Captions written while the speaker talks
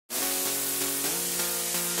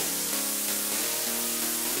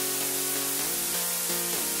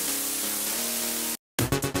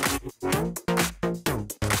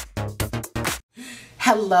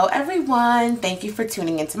Hello everyone, thank you for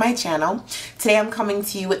tuning into my channel. Today I'm coming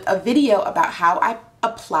to you with a video about how I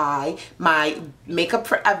apply my Makeup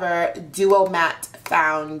Forever Duo Matte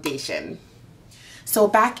Foundation. So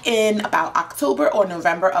back in about October or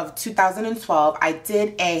November of 2012, I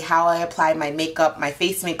did a how I apply my makeup, my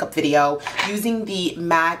face makeup video using the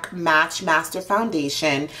MAC Match Master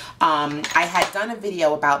Foundation. I had done a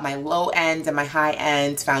video about my low end and my high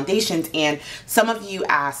end foundations, and some of you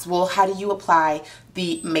asked, well, how do you apply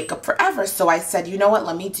the Makeup Forever? So I said, you know what,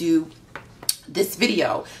 let me do this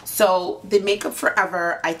video. So the Makeup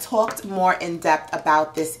Forever, I talked more in depth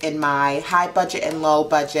about this in my high budget and low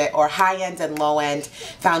budget, or high end and low end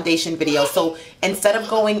foundation video. So instead of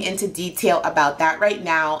going into detail about that right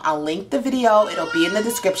now, I'll link the video. It'll be in the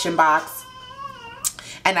description box.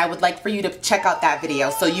 And I would like for you to check out that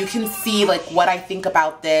video so you can see like what I think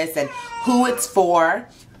about this and who it's for.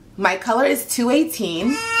 My color is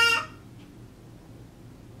 218.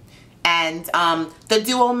 And the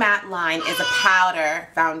Duo Matte line is a powder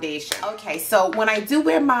foundation. Okay, so when I do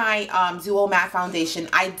wear my Duo Matte foundation,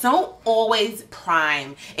 I don't always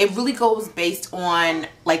prime. It really goes based on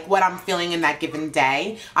like what I'm feeling in that given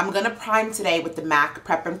day. I'm gonna prime today with the MAC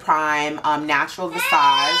Prep and Prime Natural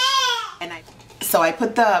Visage. And so I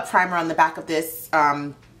put the primer on the back of this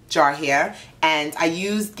jar here, and I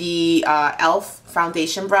used the e.l.f.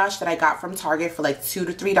 foundation brush that I got from Target for like $2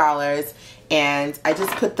 to $3, and I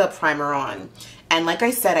just put the primer on. And like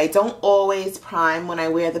I said, I don't always prime when I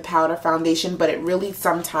wear the powder foundation, but it really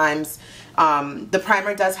sometimes, the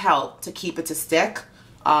primer does help to keep it to stick,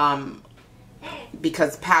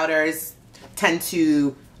 because powders tend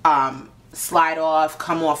to slide off,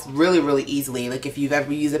 come off really easily. Like if you've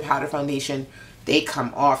ever used a powder foundation, they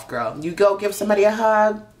come off, girl. You go give somebody a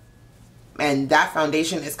hug, and that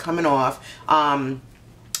foundation is coming off.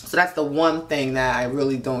 So that's the one thing that I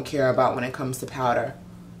really don't care about when it comes to powder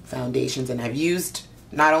foundations. And I've used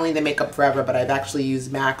not only the Makeup Forever, but I've actually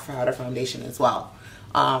used MAC powder foundation as well.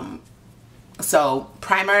 So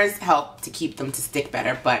primers help to keep them to stick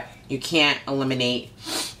better, but you can't eliminate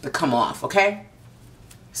the come off, okay?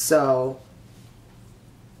 So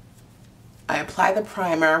I apply the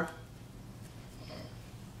primer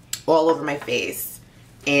all over my face,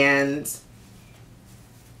 and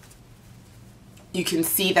you can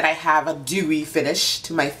see that I have a dewy finish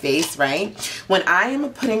to my face, right? When I am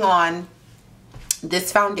putting on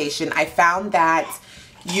this foundation, I found that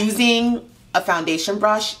using a foundation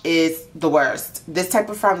brush is the worst. This type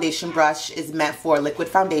of foundation brush is meant for liquid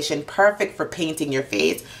foundation, perfect for painting your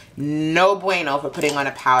face. No bueno for putting on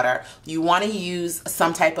a powder. You want to use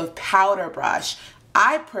some type of powder brush.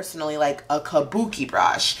 I personally like a kabuki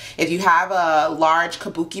brush. If you have a large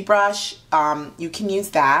kabuki brush, you can use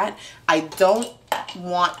that. I don't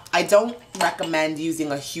recommend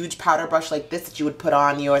using a huge powder brush like this that you would put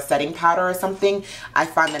on your setting powder or something. I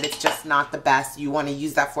find that it's just not the best. You want to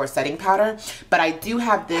use that for a setting powder. But I do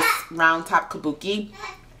have this round top kabuki.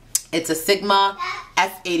 It's a Sigma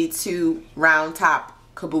F82 round top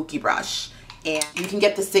kabuki brush. And you can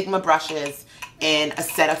get the Sigma brushes in a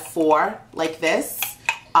set of 4 like this,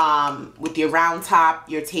 with your round top,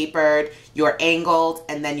 your tapered, your angled,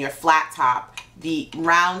 and then your flat top. The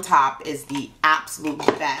round top is the absolute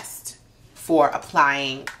best for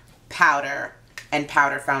applying powder and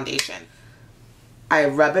powder foundation. I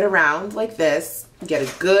rub it around like this, get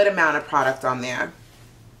a good amount of product on there,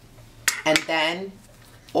 and then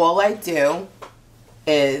all I do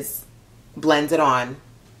is blend it on,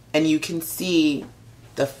 and you can see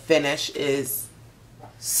the finish is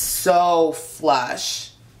so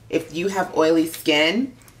flush. If you have oily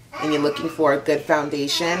skin and you're looking for a good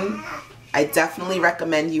foundation, I definitely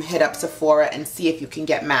recommend you hit up Sephora and see if you can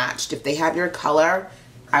get matched. If they have your color,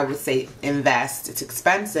 I would say invest. It's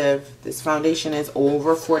expensive. This foundation is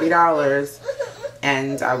over $40,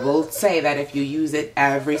 and I will say that if you use it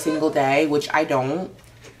every single day, which I don't,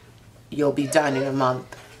 you'll be done in a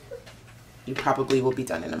month. You probably will be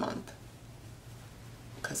done in a month,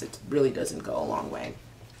 because it really doesn't go a long way.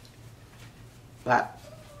 But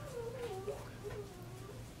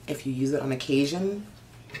if you use it on occasion,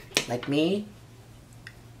 like me,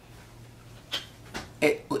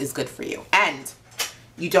 it is good for you. And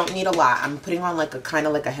you don't need a lot. I'm putting on like a kind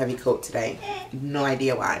of like a heavy coat today. No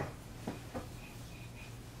idea why.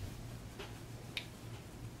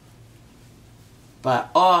 But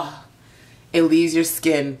oh, it leaves your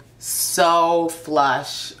skin so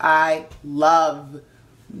flush. I love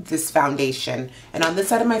this foundation. And on this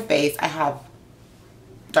side of my face, I have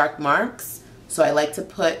dark marks, so I like to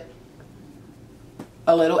put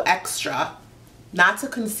a little extra, not to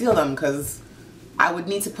conceal them, because I would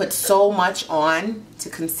need to put so much on to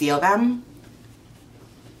conceal them.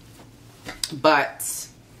 but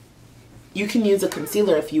you can use a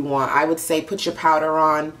concealer if you want. I would say put your powder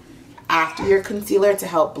on after your concealer to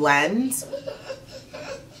help blend.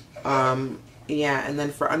 Yeah, and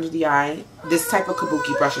then for under the eye, this type of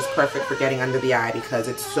kabuki brush is perfect for getting under the eye because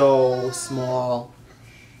it's so small.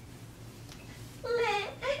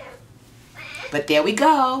 But there we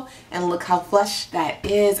go, and look how flush that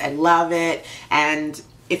is. I love it. And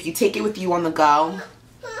if you take it with you on the go,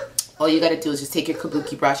 all you gotta do is just take your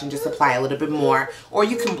kabuki brush and just apply a little bit more, or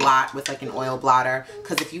you can blot with like an oil blotter,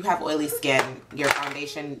 because if you have oily skin, your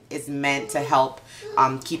foundation is meant to help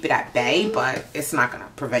keep it at bay, but it's not gonna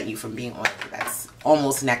prevent you from being oily. That's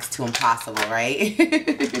almost next to impossible, right?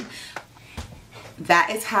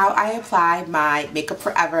 That is how I apply my Makeup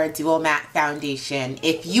Forever Duo Matte Foundation.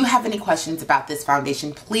 If you have any questions about this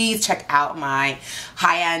foundation, please check out my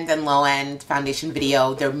high-end and low-end foundation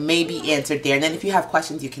video. There may be answered there. And then if you have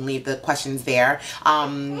questions, you can leave the questions there.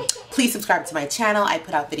 Please subscribe to my channel. I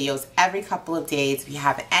put out videos every couple of days. If you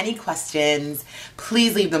have any questions,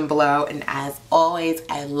 please leave them below. And as always,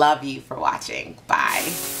 I love you for watching.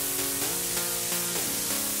 Bye.